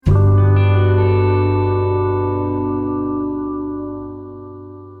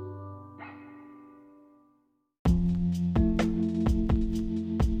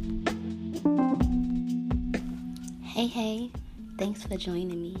for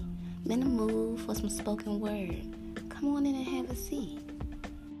joining me. I'm in the mood for some spoken word. Come on in and have a seat.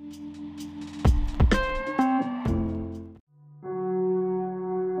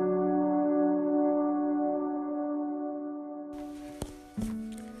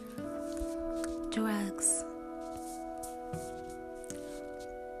 Drugs.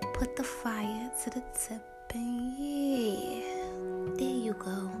 Put the fire to the tip and yeah, there you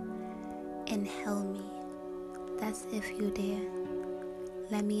go. Inhale me. That's if you dare.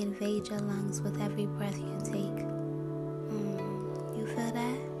 Let me invade your lungs with every breath you take. You feel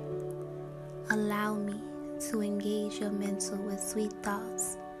that? Allow me to engage your mental with sweet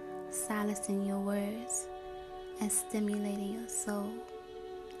thoughts, silencing your words and stimulating your soul.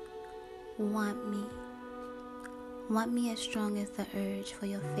 Want me as strong as the urge for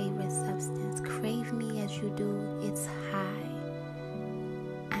your favorite substance. Crave me as you do, it's high.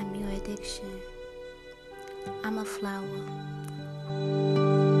 I'm your addiction. I'm a flower.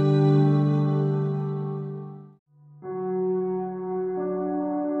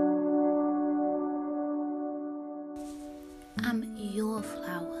 I'm your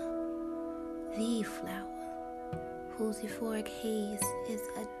flower, the flower, whose euphoric haze is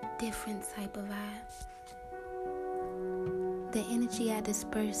a different type of vibe. The energy I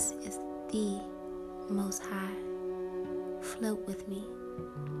disperse is the most high. Float with me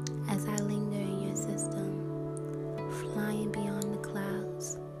as I linger in your system, flying beyond the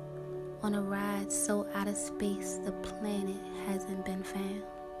clouds, on a ride so out of space the planet hasn't been found.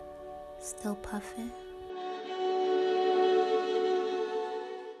 Still puffing?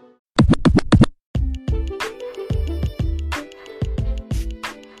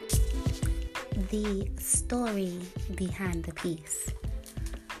 The story behind the piece.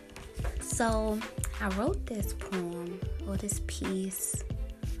 So I wrote this poem or this piece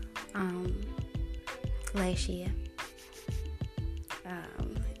last year.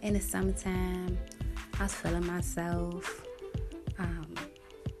 In the summertime, I was feeling myself.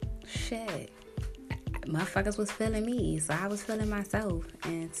 Motherfuckers was feeling me, so I was feeling myself.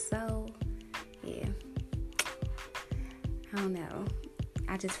 And so, yeah, I don't know.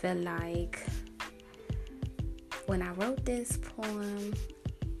 I just felt like when I wrote this poem,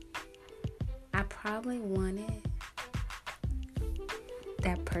 I probably wanted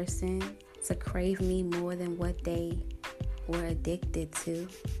that person to crave me more than what they were addicted to,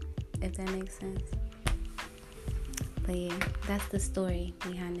 if that makes sense. But yeah, that's the story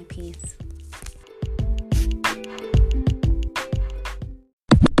behind the piece.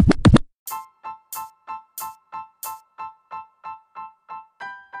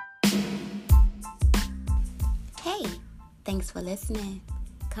 Hey, thanks for listening.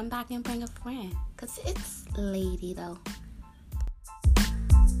 Come back and bring a friend, 'cause it's lady though.